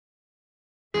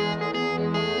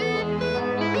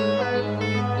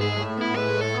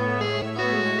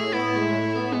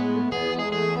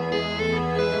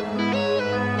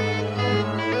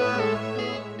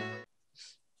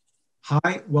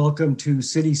Hi, welcome to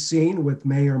City Scene with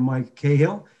Mayor Mike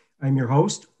Cahill. I'm your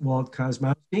host, Walt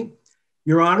Kosmowski.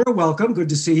 Your Honor, welcome. Good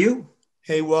to see you.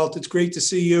 Hey, Walt, it's great to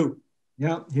see you.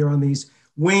 Yeah, here on these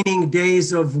waning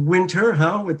days of winter,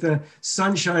 with the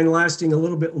sunshine lasting a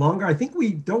little bit longer. I think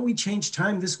don't we change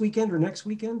time this weekend or next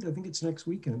weekend? I think it's next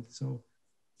weekend. So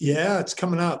yeah, it's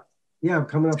coming up. Yeah,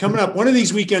 coming up. It's coming up one of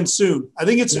these weekends soon. I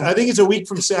think it's a week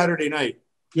from Saturday night.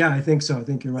 Yeah, I think so. I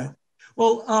think you're right.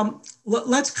 Well,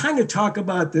 let's kind of talk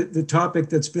about the topic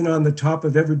that's been on the top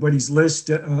of everybody's list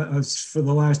for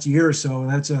the last year or so. And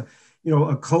that's a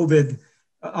COVID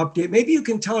update. Maybe you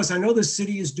can tell us. I know the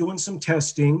city is doing some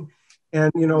testing,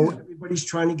 and everybody's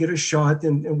trying to get a shot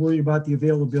and worried about the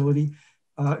availability.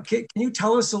 Can you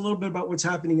tell us a little bit about what's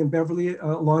happening in Beverly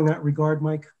along that regard,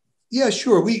 Mike? Yeah,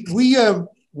 sure. We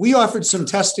offered some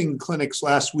testing clinics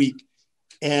last week.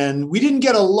 And we didn't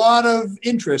get a lot of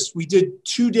interest. We did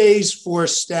 2 days for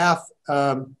staff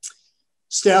and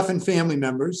family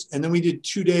members. And then we did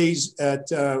 2 days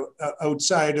at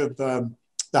outside of the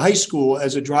high school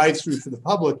as a drive-through for the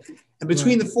public. And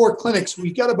between the 4 clinics,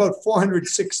 we got about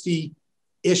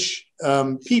 460-ish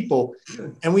people.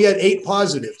 And we had 8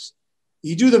 positives.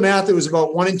 You do the math, it was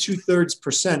about 1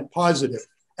 2/3% positive.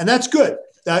 And that's good.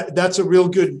 That's a real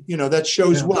good, that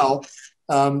shows well.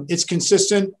 It's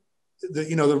consistent.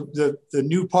 The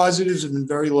new positives have been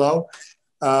very low.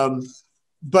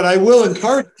 But I will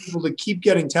encourage people to keep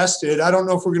getting tested. I don't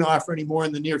know if we're going to offer any more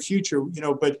in the near future,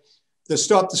 but the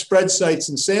Stop the Spread sites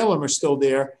in Salem are still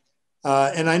there.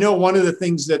 And I know one of the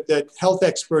things that health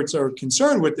experts are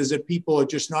concerned with is that people are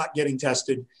just not getting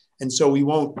tested. And so we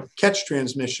won't catch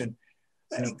transmission.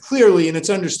 Yeah. Clearly, and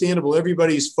it's understandable,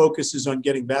 everybody's focus is on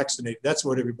getting vaccinated. That's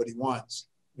what everybody wants.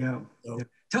 Yeah. So. Yeah.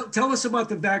 Tell us about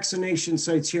the vaccination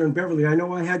sites here in Beverly. I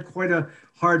know I had quite a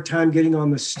hard time getting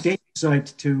on the state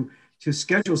site to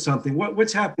schedule something.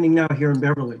 What's happening now here in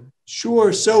Beverly?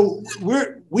 Sure. So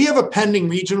we have a pending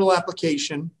regional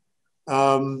application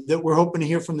that we're hoping to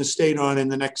hear from the state on in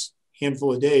the next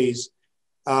handful of days.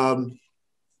 The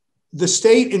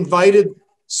state invited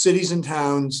cities and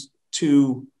towns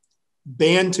to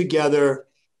band together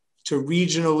to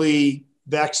regionally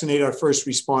vaccinate our first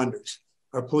responders.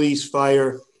 Our police,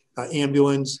 fire,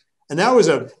 ambulance. And that was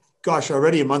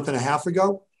already a month and a half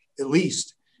ago, at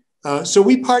least. So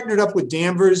we partnered up with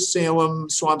Danvers, Salem,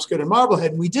 Swampscott, and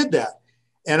Marblehead, and we did that.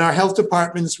 And our health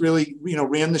departments really,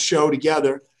 ran the show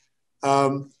together.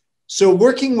 So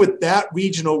working with that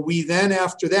regional, we then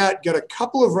after that got a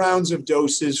couple of rounds of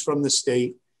doses from the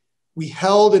state. We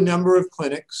held a number of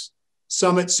clinics,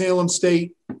 some at Salem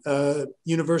State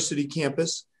University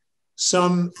campus,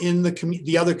 some in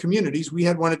the other communities. We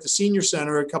had one at the senior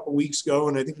center a couple of weeks ago,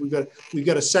 and I think we've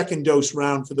got a second dose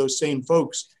round for those same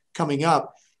folks coming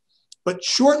up. But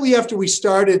shortly after we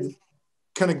started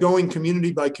kind of going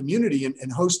community by community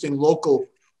and hosting local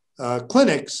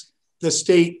clinics, the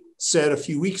state said a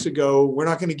few weeks ago, we're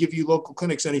not going to give you local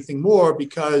clinics anything more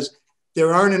because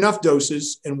there aren't enough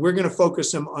doses, and we're going to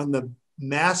focus them on the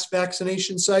mass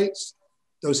vaccination sites,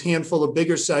 those handful of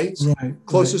bigger sites,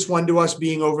 closest one to us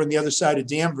being over on the other side of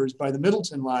Danvers by the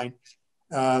Middleton line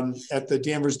at the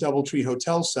Danvers Doubletree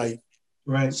Hotel site.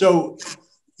 Right. So,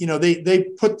 they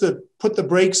put the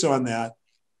brakes on that,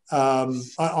 on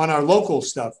our local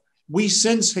stuff. We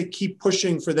since keep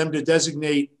pushing for them to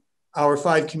designate our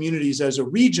 5 communities as a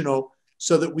regional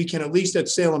so that we can at least at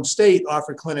Salem State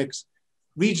offer clinics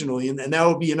regionally. And that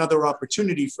will be another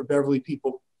opportunity for Beverly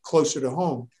people closer to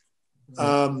home.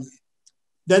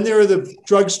 Then there are the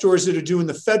drugstores that are doing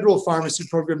the federal pharmacy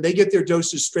program. They get their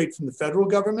doses straight from the federal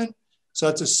government. So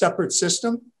that's a separate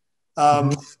system.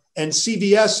 And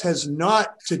CVS has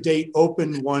not to date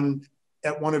opened one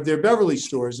at one of their Beverly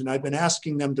stores. And I've been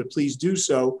asking them to please do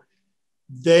so.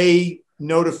 They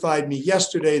notified me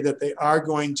yesterday that they are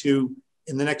going to,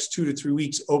 in the next 2 to 3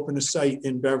 weeks, open a site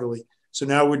in Beverly. So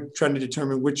now we're trying to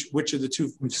determine which of the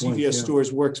 2 CVS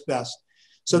stores works best.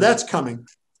 So that's coming.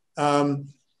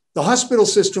 The hospital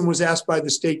system was asked by the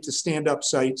state to stand up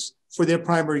sites for their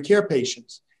primary care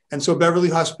patients. And so Beverly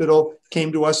Hospital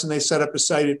came to us and they set up a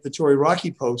site at the Torrey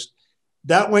Rocky Post.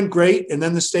 That went great. And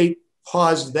then the state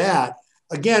paused that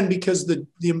again, because the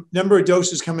number of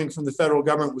doses coming from the federal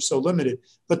government was so limited,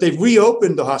 but they've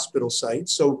reopened the hospital site.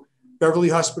 So Beverly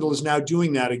Hospital is now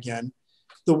doing that again.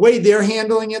 The way they're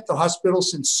handling it, the hospital,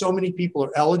 since so many people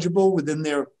are eligible within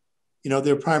their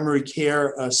primary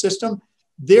care system,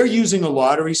 they're using a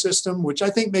lottery system, which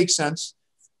I think makes sense.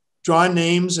 Draw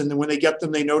names, and then when they get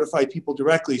them, they notify people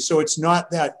directly. So it's not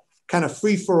that kind of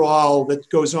free-for-all that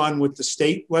goes on with the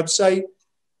state website.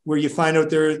 where you find out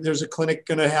there's a clinic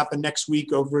going to happen next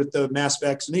week over at the mass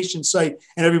vaccination site,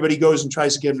 and everybody goes and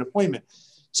tries to get an appointment.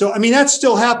 So, I mean, that's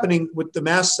still happening with the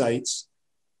mass sites,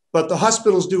 but the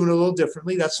hospital's doing it a little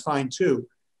differently. That's fine too.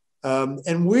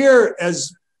 And we're,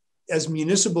 as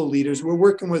municipal leaders, we're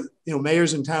working with,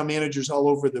 mayors and town managers all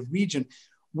over the region.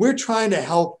 We're trying to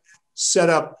help set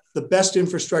up the best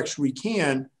infrastructure we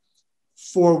can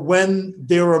for when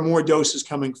there are more doses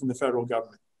coming from the federal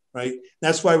government, right?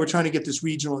 That's why we're trying to get this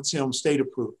regional and Salem state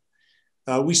approved.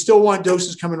 We still want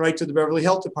doses coming right to the Beverly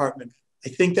Health Department. I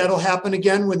think that'll happen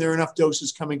again when there are enough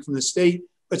doses coming from the state,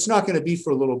 but it's not going to be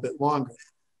for a little bit longer.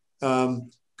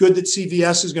 Good that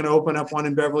CVS is going to open up one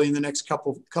in Beverly in the next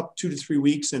couple 2 to 3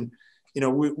 weeks, and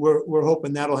we're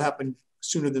hoping that'll happen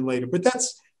sooner than later. But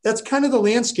that's kind of the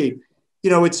landscape.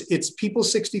 It's people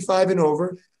 65 and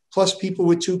over, plus people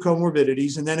with 2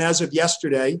 comorbidities, and then as of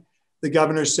yesterday, the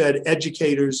governor said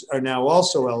educators are now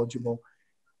also eligible,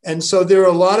 and so there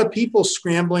are a lot of people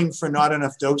scrambling for not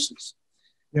enough doses.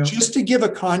 Yeah. Just to give a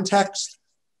context,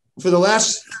 for the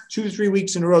last 2 to 3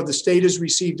 weeks in a row, the state has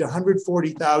received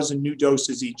 140,000 new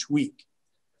doses each week.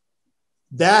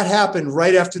 That happened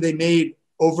right after they made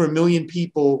over 1 million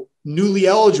people newly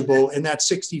eligible in that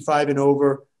 65 and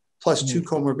over plus 2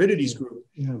 comorbidities group.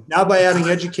 Yeah. Now by adding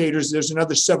educators, there's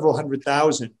another several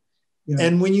 100,000. Yeah.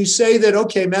 And when you say that,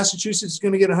 okay, Massachusetts is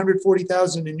going to get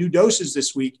 140,000 in new doses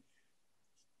this week,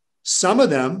 some of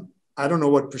them, I don't know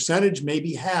what percentage,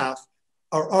 maybe half,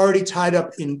 are already tied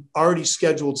up in already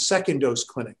scheduled second dose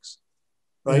clinics,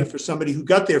 right? Yeah. For somebody who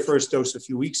got their first dose a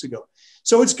few weeks ago.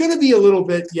 So it's going to be a little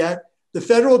bit yet. The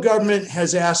federal government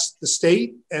has asked the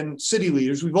state and city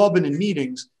leaders, we've all been in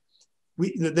meetings,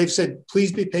 they've said,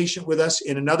 please be patient with us.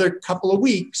 In another couple of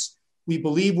weeks, we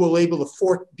believe we'll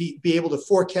be able to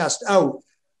forecast out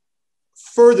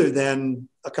further than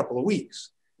a couple of weeks.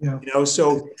 Yeah.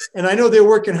 So, and I know they're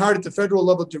working hard at the federal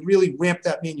level to really ramp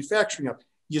that manufacturing up.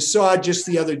 You saw just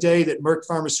the other day that Merck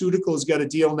Pharmaceutical has got a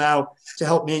deal now to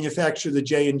help manufacture the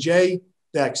J&J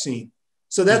vaccine.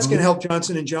 So that's going to help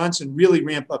Johnson & Johnson really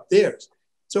ramp up theirs.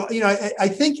 So, I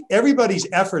think everybody's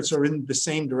efforts are in the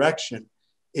same direction.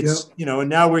 It's, and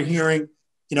now we're hearing,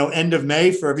 end of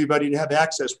May for everybody to have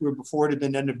access, where before it had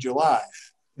been end of July.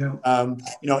 Yeah.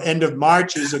 End of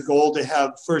March is a goal to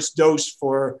have first dose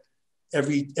for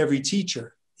every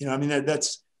teacher.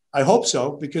 That's, I hope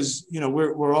so, because,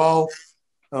 we're all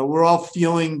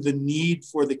feeling the need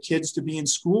for the kids to be in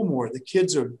school more. The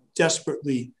kids are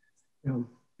desperately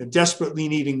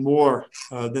needing more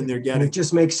than they're getting. And it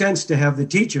just makes sense to have the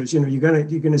teachers. You're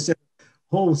gonna send a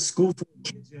whole school full of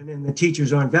kids in, and the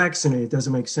teachers aren't vaccinated. It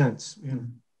doesn't make sense. Yeah.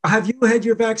 Have you had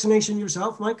your vaccination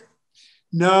yourself, Mike?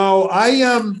 No, I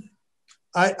have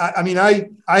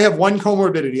one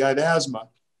comorbidity. I have asthma.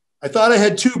 I thought I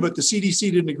had 2, but the CDC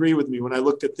didn't agree with me when I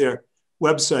looked at their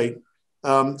website.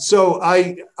 So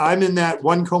I'm in that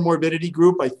one comorbidity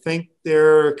group. I think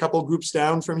there are a couple of groups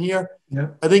down from here. Yeah.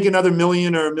 I think another 1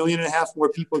 million or 1.5 million more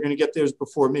people are going to get theirs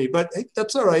before me, but hey,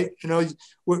 that's all right.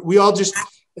 We all just,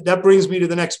 that brings me to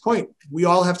the next point. We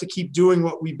all have to keep doing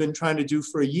what we've been trying to do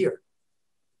for a year,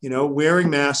 wearing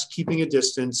masks, keeping a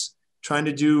distance, trying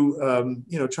to do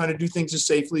things as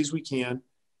safely as we can.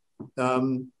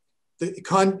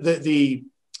 The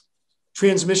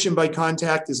transmission by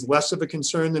contact is less of a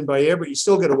concern than by air, but you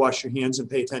still got to wash your hands and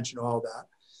pay attention to all that.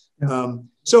 Yeah.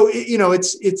 So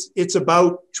it's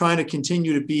about trying to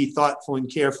continue to be thoughtful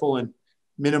and careful and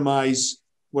minimize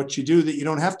what you do that you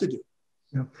don't have to do.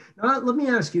 Yeah. Now, let me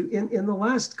ask you, in the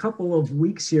last couple of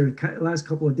weeks here, last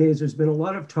couple of days, there's been a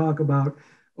lot of talk about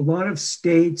a lot of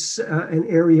states and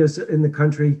areas in the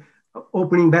country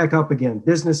opening back up again,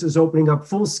 businesses opening up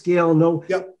full scale, no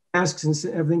yep. masks and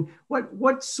everything. What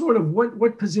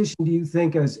position do you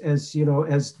think as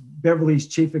Beverly's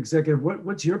chief executive,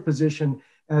 what's your position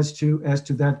as to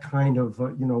that kind of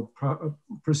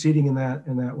proceeding in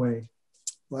that way?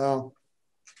 Well,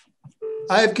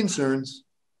 I have concerns.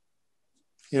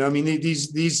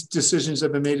 These decisions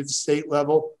have been made at the state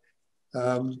level.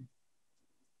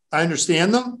 I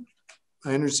understand them.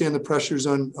 I understand the pressures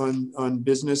on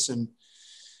business and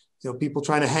people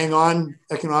trying to hang on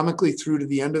economically through to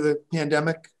the end of the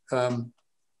pandemic. I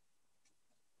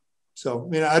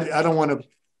don't want to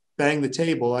bang the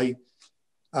table. I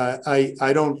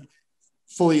don't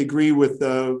fully agree with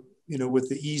with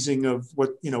the easing of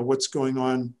what's going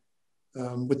on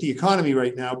with the economy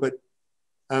right now. But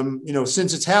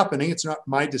since it's happening, it's not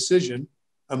my decision.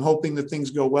 I'm hoping that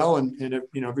things go well and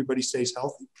everybody stays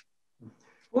healthy.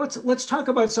 Well, let's talk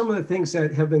about some of the things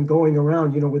that have been going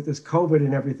around, with this COVID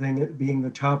and everything being the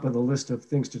top of the list of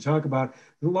things to talk about.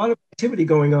 There's a lot of activity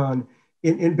going on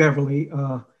in Beverly.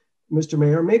 Mr.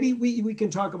 Mayor. Maybe we can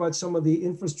talk about some of the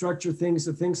infrastructure things,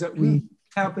 the things that we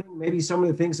happening, maybe some of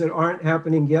the things that aren't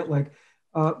happening yet, like,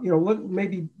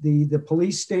 maybe the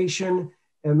police station,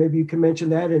 and maybe you can mention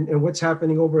that, and what's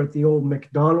happening over at the old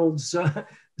McDonald's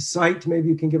site. Maybe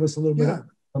you can give us a little bit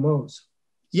on those.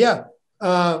 Yeah.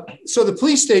 So the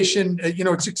police station,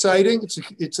 it's exciting.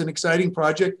 It's an exciting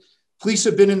project. Police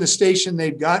have been in the station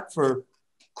they've got for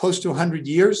close to 100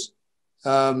 years.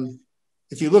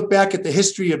 If you look back at the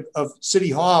history of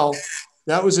City Hall,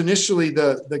 that was initially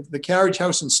the carriage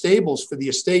house and stables for the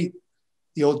estate,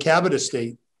 the old Cabot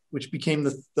estate, which became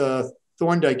the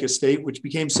Thorndike estate, which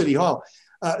became City Hall.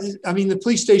 The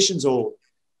police station's old.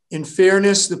 In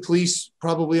fairness, the police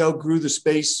probably outgrew the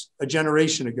space a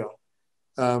generation ago.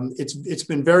 It's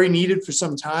been very needed for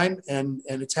some time, and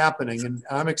it's happening. And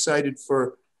I'm excited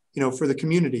for the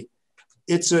community.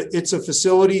 It's a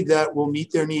facility that will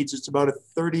meet their needs. It's about a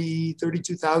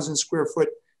 32,000 square foot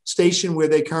station where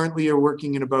they currently are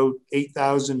working in about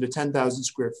 8,000 to 10,000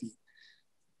 square feet.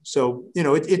 So,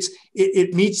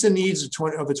 it meets the needs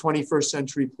of a 21st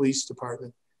century police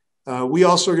department. We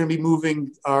also are going to be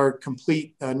moving our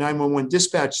complete 911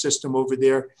 dispatch system over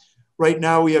there. Right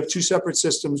now, we have two separate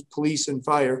systems, police and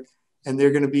fire, and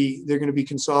they're going to be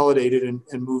consolidated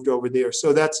and moved over there.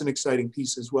 So that's an exciting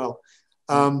piece as well.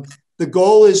 The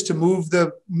goal is to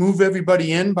move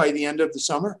everybody in by the end of the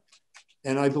summer,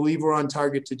 and I believe we're on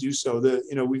target to do so.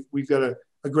 We've got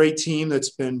a great team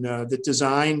that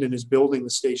designed and is building the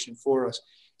station for us.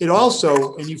 It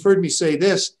also, and you've heard me say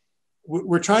this,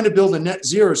 we're trying to build a net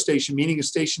zero station, meaning a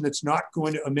station that's not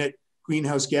going to emit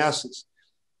greenhouse gases.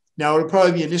 Now, it'll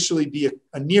probably initially be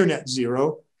a near net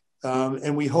zero,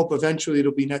 and we hope eventually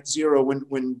it'll be net zero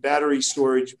when battery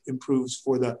storage improves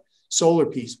for the solar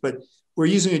piece. But we're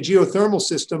using a geothermal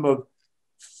system of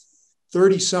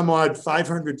 30 some odd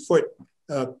 500 foot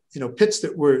pits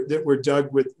that were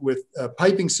dug with a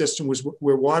piping system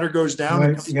where water goes down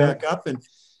and comes back up, and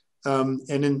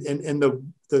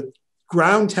the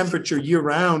ground temperature year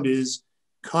round is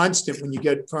constant when you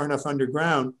get far enough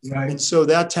underground. Right. And so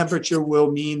that temperature will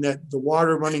mean that the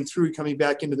water running through coming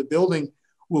back into the building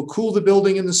will cool the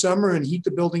building in the summer and heat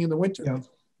the building in the winter. Yeah.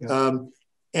 Yeah.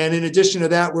 And in addition to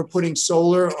that, we're putting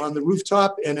solar on the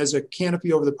rooftop and as a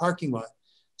canopy over the parking lot.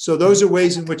 So those are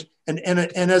ways in which, and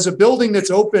as a building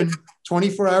that's open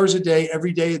 24 hours a day,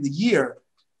 every day of the year,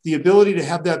 the ability to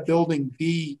have that building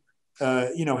be,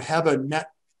 have a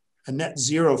net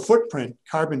zero footprint,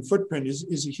 carbon footprint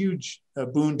is a huge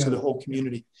boon to the whole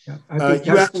community. Yeah,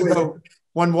 you asked about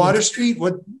One Water Street.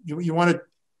 What you want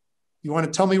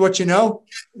to tell me what you know?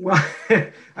 Well,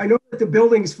 I know that the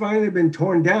building's finally been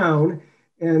torn down.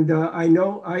 And I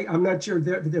know, I'm not sure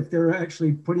if they're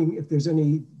actually if there's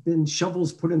been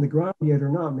shovels put in the ground yet or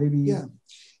not, maybe. Yeah.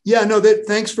 Yeah, no,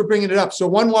 thanks for bringing it up. So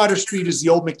One Water Street is the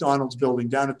old McDonald's building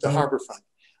down at the harbor front.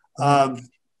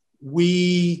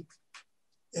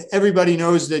 Everybody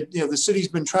knows that, the city's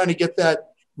been trying to get that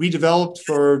redeveloped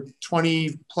for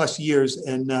 20 plus years.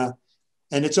 And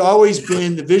it's always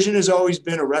been, the vision has always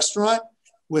been a restaurant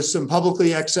with some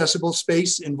publicly accessible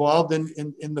space involved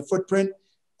in the footprint.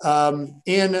 And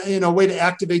a way to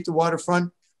activate the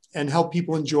waterfront and help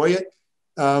people enjoy it.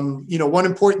 One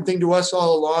important thing to us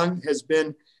all along has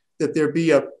been that there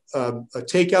be a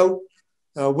takeout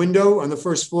window on the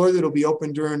first floor that'll be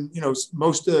open during,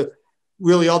 most of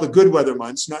really all the good weather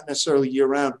months, not necessarily year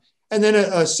round. And then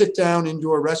a sit down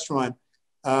indoor restaurant.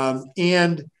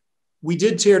 And we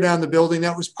did tear down the building.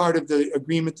 That was part of the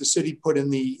agreement the city put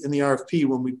in the RFP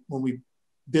when we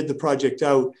bid the project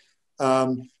out.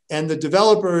 And the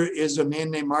developer is a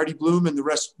man named Marty Bloom and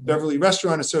the Beverly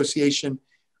Restaurant Association,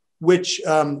 which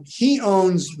he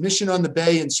owns Mission on the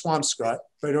Bay in Swampscott,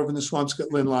 right over in the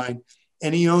Swampscott-Lynn line.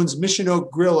 And he owns Mission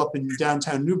Oak Grill up in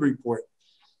downtown Newburyport.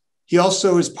 He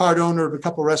also is part owner of a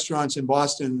couple restaurants in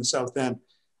Boston in the South End.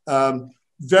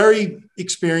 Very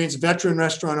experienced veteran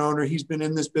restaurant owner. He's been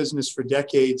in this business for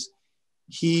decades.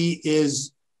 He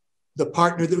is the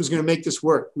partner that was going to make this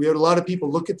work. We had a lot of people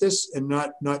look at this and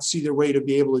not see their way to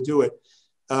be able to do it.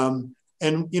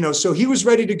 So he was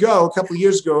ready to go a couple of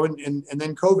years ago and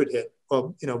then COVID hit.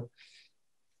 Well,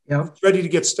 ready to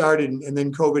get started and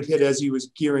then COVID hit as he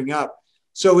was gearing up.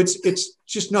 So it's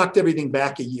just knocked everything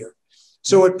back a year.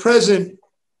 So at present,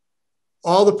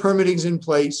 all the permitting's in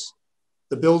place,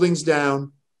 the building's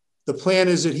down. The plan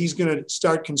is that he's going to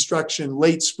start construction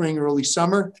late spring, early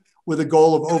summer, with a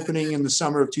goal of opening in the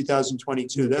summer of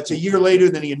 2022. That's a year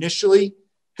later than he initially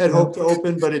had hoped to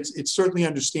open, but it's certainly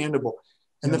understandable.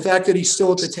 And the fact that he's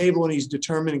still at the table and he's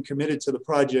determined and committed to the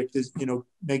project is,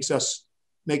 makes us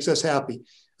happy.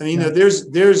 I mean,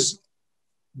 there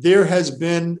has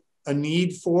been a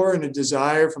need for and a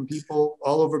desire from people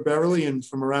all over Beverly and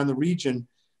from around the region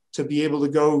to be able to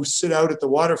go sit out at the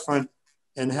waterfront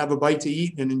and have a bite to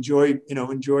eat and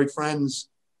enjoy friends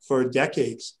for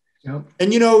decades. Yep.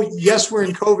 And, yes, we're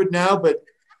in COVID now, but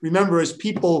remember, as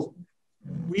people,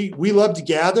 we love to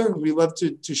gather. We love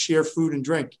to share food and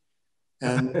drink.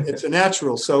 And it's a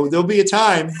natural. So there'll be a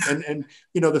time. And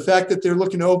the fact that they're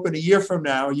looking to open a year from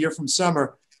now, a year from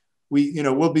summer,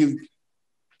 we'll be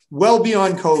well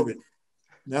beyond COVID.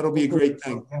 That'll be a great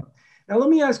thing. Now, let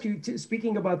me ask you,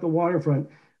 speaking about the waterfront,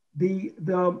 the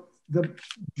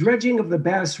dredging of the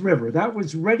Bass River, that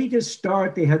was ready to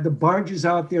start. They had the barges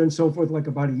out there and so forth, like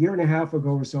about a year and a half ago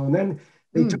or so. And then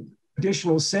they took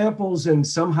additional samples, and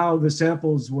somehow the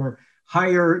samples were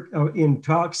higher in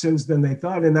toxins than they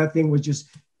thought. And that thing was just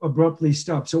abruptly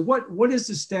stopped. So what is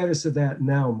the status of that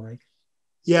now, Mike?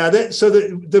 Yeah, so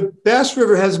the Bass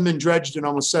River hasn't been dredged in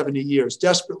almost 70 years,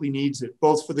 desperately needs it,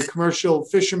 both for the commercial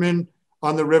fishermen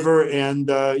on the river and,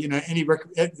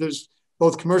 there's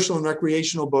both commercial and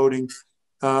recreational boating.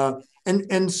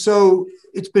 And so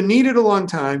it's been needed a long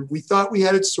time. We thought we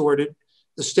had it sorted.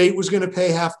 The state was going to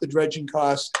pay half the dredging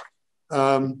cost.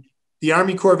 The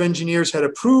Army Corps of Engineers had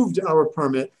approved our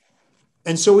permit.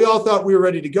 And so we all thought we were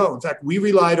ready to go. In fact, we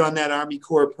relied on that Army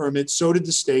Corps permit. So did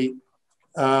the state.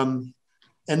 And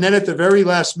then at the very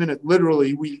last minute,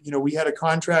 literally, we had a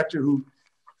contractor who,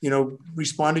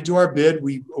 responded to our bid.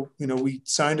 We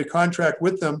signed a contract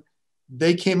with them.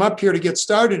 They came up here to get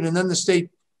started, and then the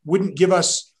state wouldn't give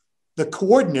us the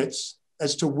coordinates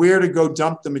as to where to go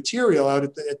dump the material out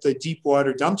at the deep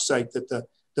water dump site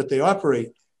that they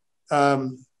operate.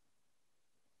 And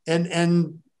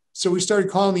so we started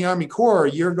calling the Army Corps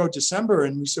a year ago, December,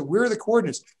 and we said, where are the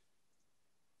coordinates?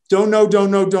 Don't know.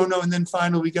 And then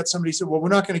finally we got somebody who said, well, we're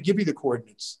not going to give you the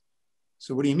coordinates.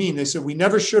 So what do you mean? They said, we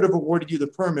never should have awarded you the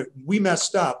permit. We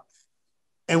messed up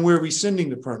and we're rescinding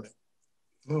the permit.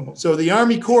 Oh. So the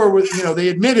Army Corps was, they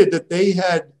admitted that they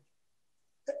had,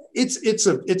 it's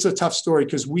a tough story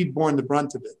because we've borne the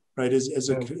brunt of it, right? As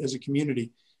a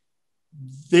community,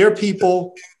 their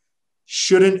people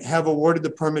shouldn't have awarded the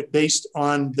permit based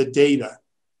on the data.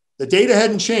 The data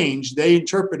hadn't changed. They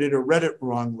interpreted or read it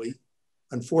wrongly,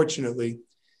 unfortunately.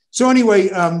 So anyway,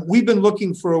 we've been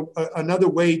looking for another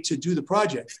way to do the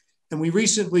project. And we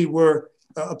recently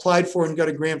applied for and got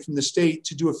a grant from the state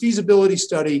to do a feasibility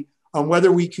study on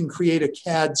whether we can create a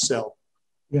CAD cell.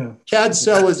 Yeah. CAD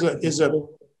cell is a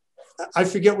I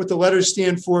forget what the letters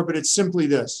stand for, but it's simply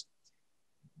this.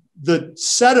 The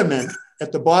sediment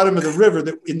at the bottom of the river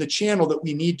in the channel that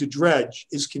we need to dredge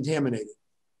is contaminated.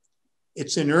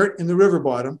 It's inert in the river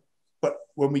bottom, but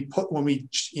when we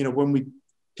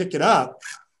pick it up,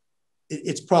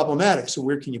 it's problematic. So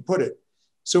where can you put it?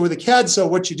 So with a CAD cell,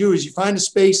 what you do is you find a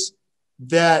space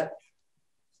that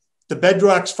the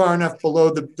bedrock's far enough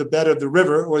below the bed of the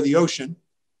river or the ocean,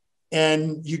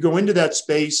 and you go into that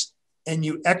space and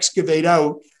you excavate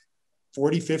out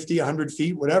 40, 50, 100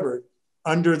 feet, whatever,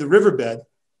 under the riverbed.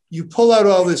 You pull out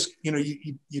all this,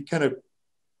 you kind of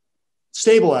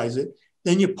stabilize it.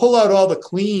 Then you pull out all the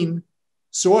clean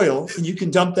soil and you can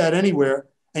dump that anywhere.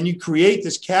 And you create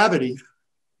this cavity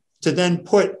to then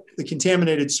put the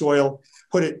contaminated soil,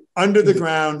 put it under the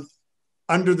ground,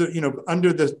 under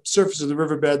the surface of the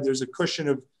riverbed. There's a cushion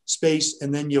of space,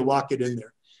 and then you lock it in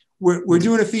there. We're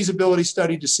doing a feasibility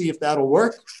study to see if that'll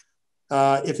work.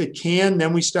 If it can,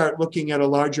 then we start looking at a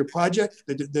larger project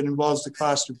that involves the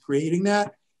cost of creating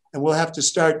that. And we'll have to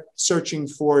start searching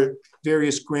for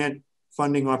various grant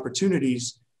funding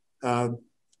opportunities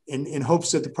in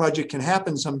hopes that the project can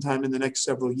happen sometime in the next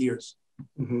several years.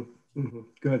 Mm-hmm. Mm-hmm.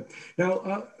 Good.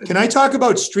 Now, can I talk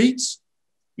about streets?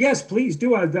 Yes, please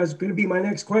do. That's going to be my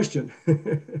next question.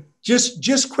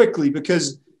 just quickly,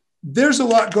 because there's a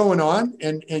lot going on,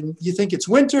 and you think it's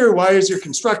winter. Why is there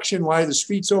construction? Why are the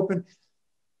streets open?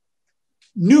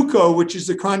 NUCO, which is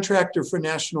the contractor for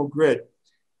National Grid,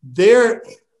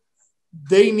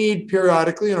 they need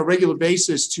periodically on a regular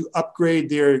basis to upgrade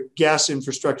their gas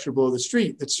infrastructure below the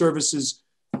street that services,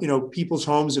 people's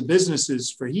homes and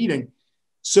businesses for heating.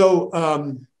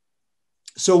 So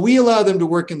we allow them to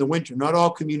work in the winter. Not all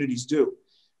communities do.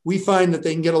 We find that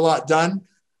they can get a lot done,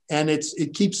 and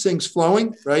it keeps things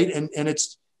flowing, right? And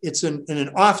it's an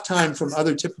off time from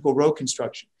other typical road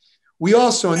construction. We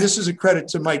also, and this is a credit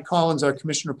to Mike Collins, our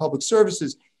Commissioner of Public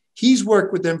Services, he's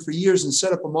worked with them for years and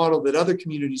set up a model that other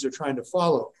communities are trying to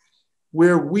follow,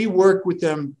 where we work with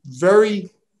them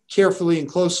very carefully and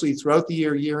closely throughout the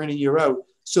year in and year out,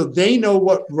 so they know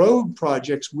what road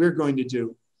projects we're going to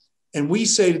do. And we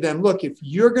say to them, look, if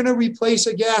you're going to replace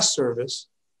a gas service,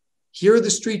 here are the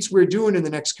streets we're doing in the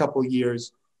next couple of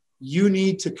years. you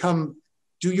need to come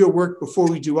do your work before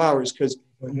we do ours. Because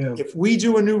Yeah. if we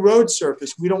do a new road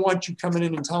surface, we don't want you coming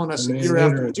in and telling us a year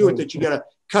after we do it that you got to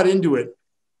cut into it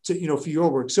to, you know, for your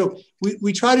work. So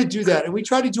we try to do that. And we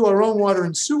try to do our own water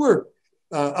and sewer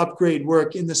upgrade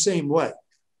work in the same way.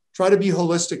 Try to be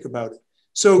holistic about it.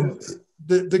 So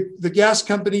the gas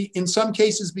company, in some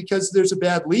cases, because there's a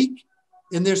bad leak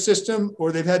in their system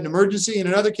or they've had an emergency, and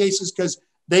in other cases, because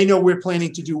they know we're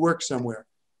planning to do work somewhere,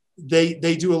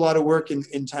 they do a lot of work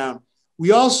in town.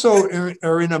 We also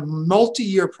are in a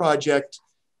multi-year project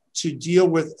to deal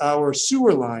with our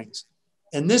sewer lines.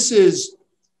 And this is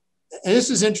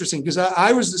interesting because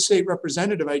I was the state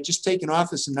representative. I had just taken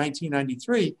office in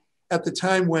 1993 at the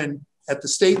time when at the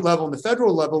state level and the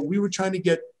federal level, we were trying to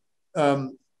get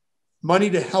money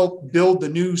to help build the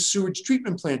new sewage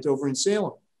treatment plant over in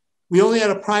Salem. We only had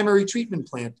a primary treatment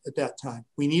plant at that time.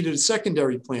 We needed a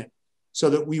secondary plant so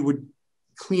that we would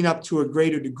clean up to a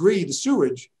greater degree the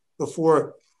sewage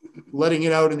before letting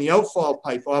it out in the outfall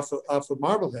pipe off of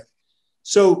Marblehead.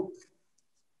 So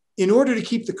in order to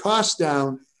keep the costs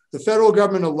down, the federal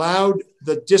government allowed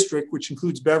the district, which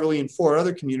includes Beverly and 4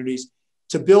 other communities,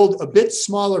 to build a bit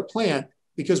smaller plant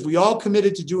because we all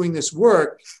committed to doing this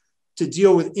work to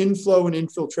deal with inflow and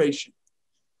infiltration.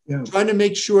 Yeah. Trying to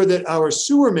make sure that our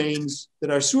sewer mains, that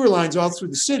our sewer lines all through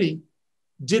the city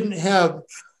didn't have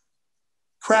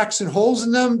cracks and holes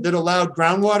in them that allowed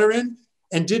groundwater in,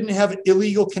 and didn't have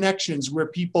illegal connections where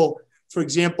people, for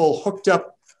example, hooked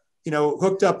up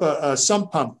a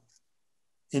sump pump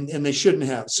and they shouldn't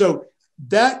have. So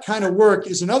that kind of work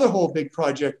is another whole big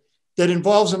project that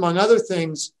involves, among other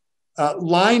things,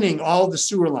 lining all the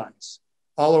sewer lines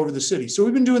all over the city. So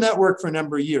we've been doing that work for a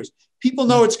number of years. People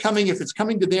know it's coming. If it's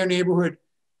coming to their neighborhood,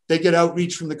 they get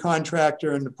outreach from the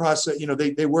contractor and the process,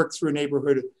 they work through a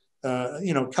neighborhood,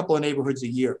 a couple of neighborhoods a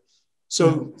year.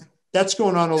 So that's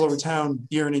going on all over town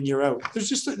year in and year out. There's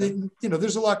just,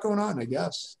 there's a lot going on, I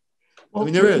guess. Well, I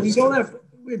mean, there is. We don't have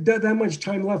that much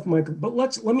time left, Michael, but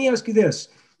let me ask you this.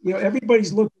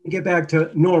 Everybody's looking to get back to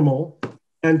normal,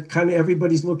 and kind of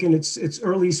everybody's looking, it's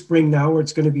early spring now, or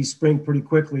it's going to be spring pretty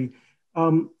quickly.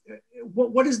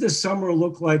 What does the summer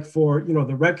look like for,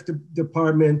 the rec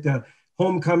department, the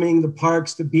homecoming, the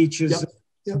parks, the beaches,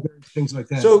 things like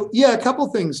that? So, yeah, a couple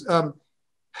things.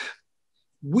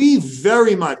 We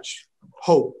very much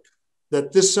hope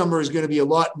that this summer is going to be a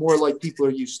lot more like people are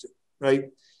used to,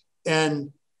 right?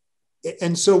 And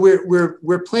so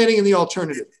we're planning in the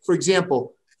alternative. For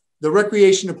example, the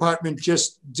recreation department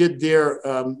just did their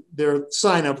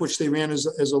sign up, which they ran as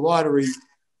a lottery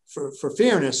for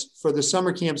fairness for the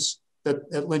summer camps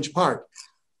at Lynch Park.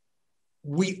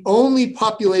 We only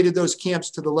populated those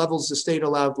camps to the levels the state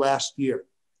allowed last year.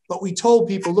 But we told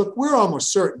people, look, we're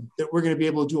almost certain that we're going to be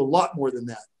able to do a lot more than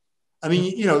that. I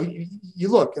mean, you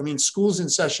look, I mean, school's in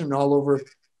session all over,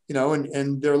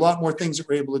 and there are a lot more things that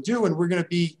we're able to do, and we're going to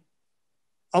be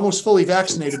almost fully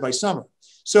vaccinated by summer.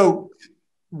 So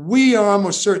we are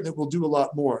almost certain that we'll do a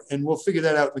lot more, and we'll figure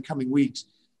that out in the coming weeks.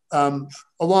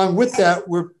 Along with that,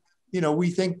 we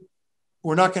think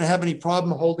we're not going to have any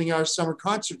problem holding our summer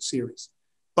concert series.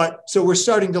 So we're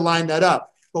starting to line that up.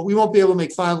 But we won't be able to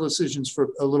make final decisions for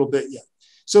a little bit yet.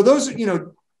 So those,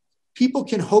 people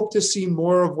can hope to see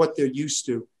more of what they're used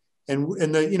to, and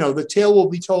the tale will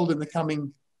be told in the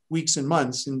coming weeks and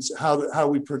months, and how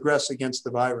we progress against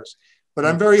the virus. But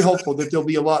I'm very hopeful that there'll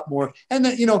be a lot more, and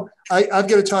that I've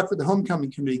got to talk with the homecoming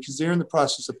committee because they're in the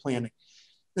process of planning.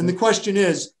 And the question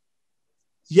is,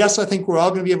 yes, I think we're all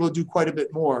going to be able to do quite a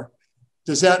bit more.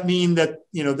 Does that mean that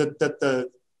that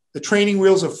the training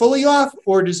wheels are fully off,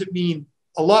 or does it mean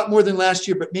a lot more than last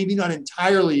year, but maybe not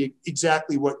entirely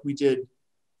exactly what we did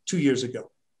 2 years ago?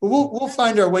 But we'll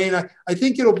find our way. And I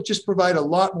think it'll just provide a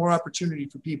lot more opportunity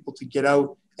for people to get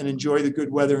out and enjoy the good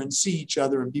weather and see each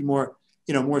other and be more,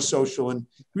 more social and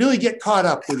really get caught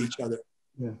up with each other.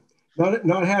 Yeah.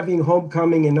 Not having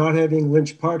homecoming and not having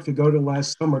Lynch Park to go to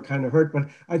last summer kind of hurt. But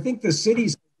I think the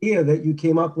city's idea that you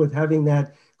came up with, having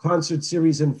that concert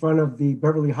series in front of the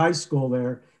Beverly High School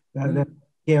there, that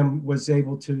Cam was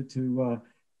able to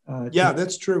yeah,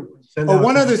 that's true. Oh,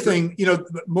 one other thing,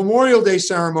 Memorial Day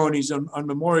ceremonies on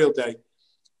Memorial Day,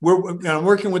 I'm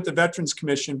working with the Veterans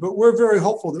Commission, but we're very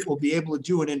hopeful that we'll be able to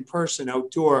do it in person,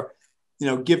 outdoor,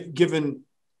 given,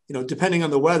 depending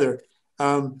on the weather.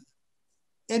 And,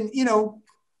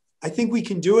 I think we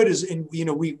can do it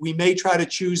we may try to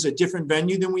choose a different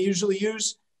venue than we usually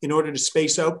use in order to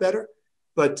space out better.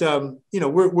 But,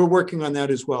 we're working on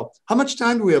that as well. How much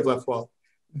time do we have left, Walt?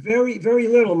 Very, very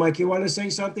little. Mike, you want to say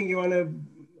something? You want to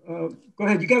go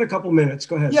ahead? You got a couple minutes.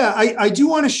 Go ahead. Yeah, I do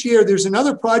want to share. There's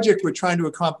another project we're trying to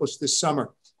accomplish this summer.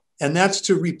 and that's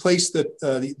to replace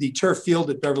the turf field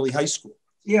at Beverly High School.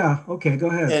 Yeah. Okay. Go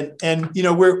ahead. And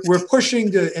we're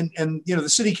pushing to, and the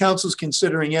city council's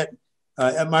considering it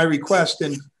at my request.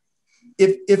 And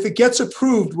if it gets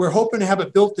approved, we're hoping to have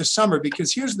it built this summer,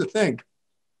 because here's the thing.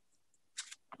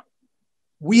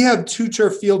 We have 2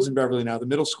 turf fields in Beverly now, the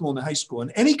middle school and the high school,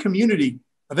 and any community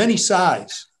of any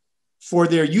size for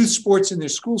their youth sports and their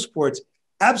school sports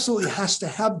absolutely has to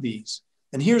have these.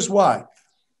 And here's why.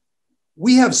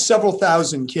 We have several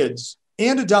thousand kids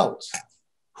and adults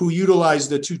who utilize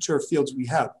the 2 turf fields we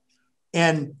have.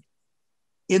 And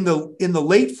in the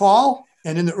late fall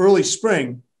and in the early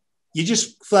spring, you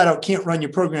just flat out can't run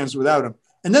your programs without them.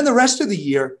 And then the rest of the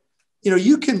year,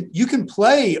 you can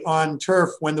play on turf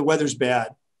when the weather's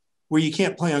bad, where you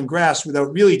can't play on grass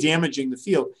without really damaging the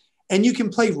field. And you can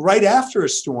play right after a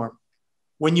storm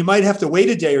when you might have to wait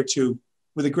a day or two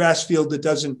with a grass field that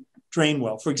doesn't drain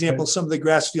well. For example, some of the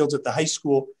grass fields at the high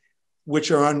school,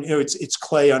 which are on, it's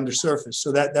clay under surface.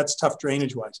 So that's tough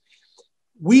drainage wise.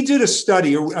 We did a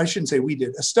study, or I shouldn't say we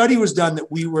did, a study was done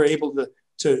that we were able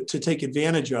to take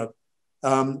advantage of,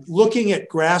 looking at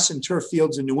grass and turf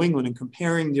fields in New England and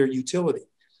comparing their utility.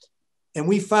 And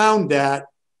we found that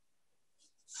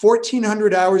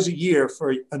 1,400 hours a year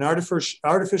for an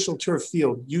artificial turf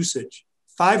field usage,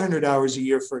 500 hours a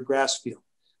year for a grass field.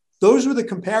 Those were the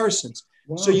comparisons.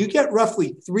 Wow. So you get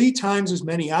roughly 3 times as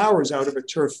many hours out of a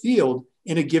turf field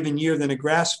in a given year than a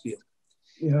grass field.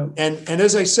 Yeah. And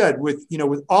as I said, with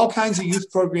all kinds of youth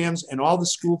programs and all the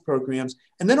school programs,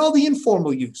 and then all the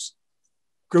informal use,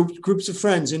 groups of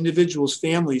friends, individuals,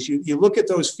 families, you look at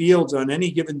those fields on any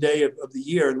given day of the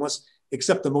year,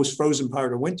 except the most frozen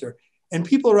part of winter, and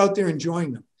people are out there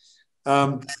enjoying them.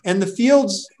 And the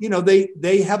fields,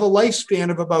 they have a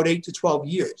lifespan of about 8 to 12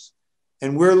 years.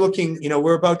 And we're looking,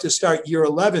 we're about to start year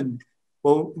 11.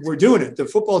 Well, we're doing it. The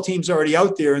football team's already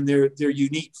out there in their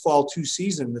unique fall 2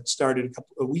 season that started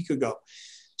a week ago.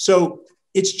 So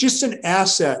it's just an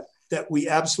asset that we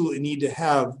absolutely need to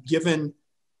have, given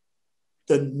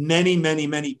the many, many,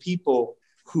 many people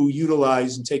who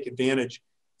utilize and take advantage.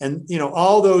 And,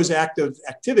 all those active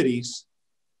activities,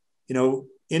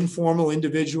 informal,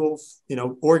 individual,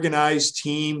 organized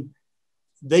team,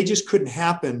 they just couldn't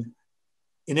happen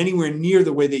in anywhere near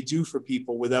the way they do for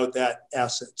people without that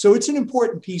asset. So it's an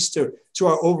important piece to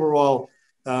our overall,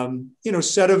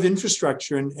 set of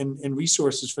infrastructure and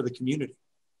resources for the community.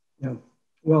 Yeah.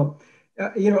 Well,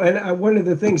 and one of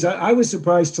the things I was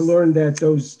surprised to learn that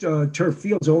those turf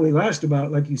fields only last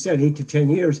about, like you said, 8 to 10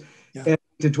 years, yeah. And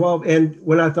to 12. And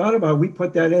when I thought about it, we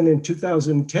put that in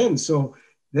 2010. So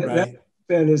that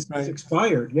span is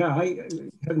expired. Yeah, I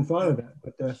hadn't thought of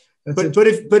that.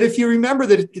 But if you remember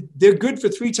that they're good for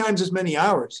 3 times as many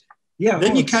hours, yeah,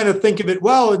 then you kind of think of it,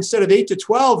 well, instead of 8 to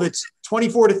 12, it's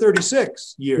 24 to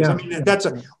 36 years. Yeah. I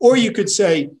mean, or you could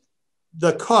say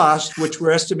the cost, which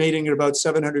we're estimating at about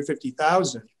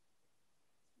 $750,000,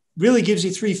 really gives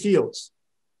you 3 fields.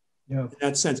 Yeah. In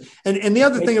that sense. And the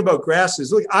other thing about grass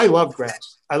is, look, I love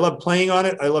grass. I love playing on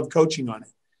it. I love coaching on it.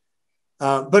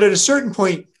 But at a certain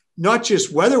point, not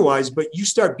just weather-wise, but you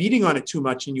start beating on it too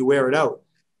much and you wear it out.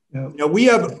 Yeah. We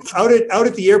have out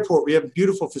at the airport, we have a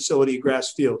beautiful facility of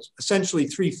grass fields, essentially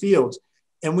 3 fields.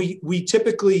 And we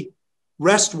typically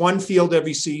rest 1 field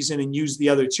every season and use the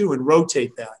other 2 and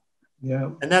rotate that.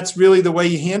 Yeah. And that's really the way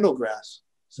you handle grass.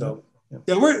 So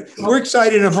yeah, we're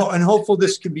excited and hopeful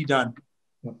this can be done.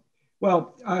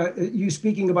 Well, you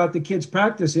speaking about the kids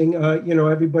practicing,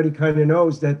 everybody kind of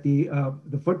knows that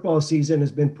the football season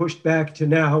has been pushed back to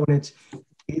now, and it's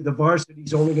the varsity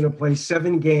is only going to play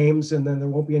 7 games, and then there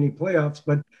won't be any playoffs.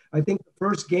 But I think the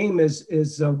first game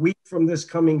is a week from this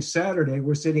coming Saturday.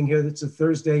 We're sitting here. It's a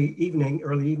Thursday evening,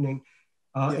 early evening,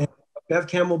 and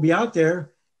BevCam will be out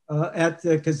there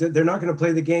because they're not going to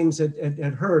play the games at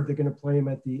Hurd. They're going to play them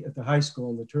at the high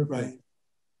school in the turf. Right.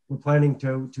 We're planning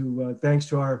to thanks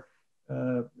to our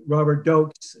Robert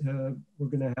Dokes, we're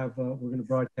going to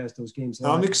broadcast those games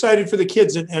live. I'm excited for the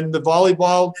kids, and the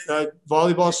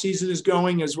volleyball season is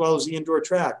going, as well as the indoor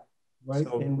track. Right,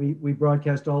 so, and we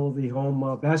broadcast all of the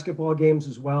home basketball games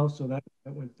as well. So that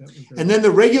went and then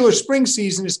the regular spring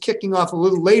season is kicking off a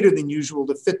little later than usual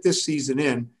to fit this season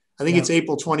in. I think it's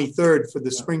April 23rd for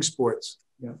the spring sports.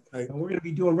 Yeah, right. And we're going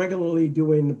to be regularly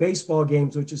doing the baseball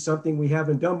games, which is something we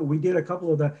haven't done, but we did a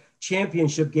couple of the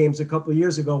championship games a couple of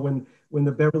years ago when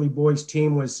the Beverly boys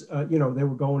team was, they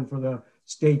were going for the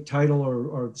state title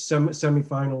or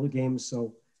semifinal games.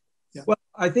 So, well,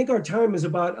 I think our time is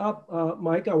about up,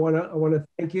 Mike. I want to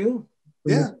thank you.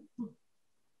 Yeah.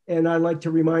 And I'd like to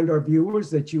remind our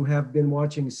viewers that you have been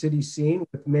watching City Scene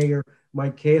with Mayor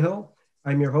Mike Cahill.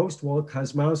 I'm your host, Walt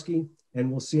Kosmowski.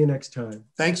 and we'll see you next time.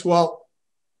 Thanks, Walt.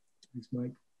 Thanks,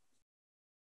 Mike.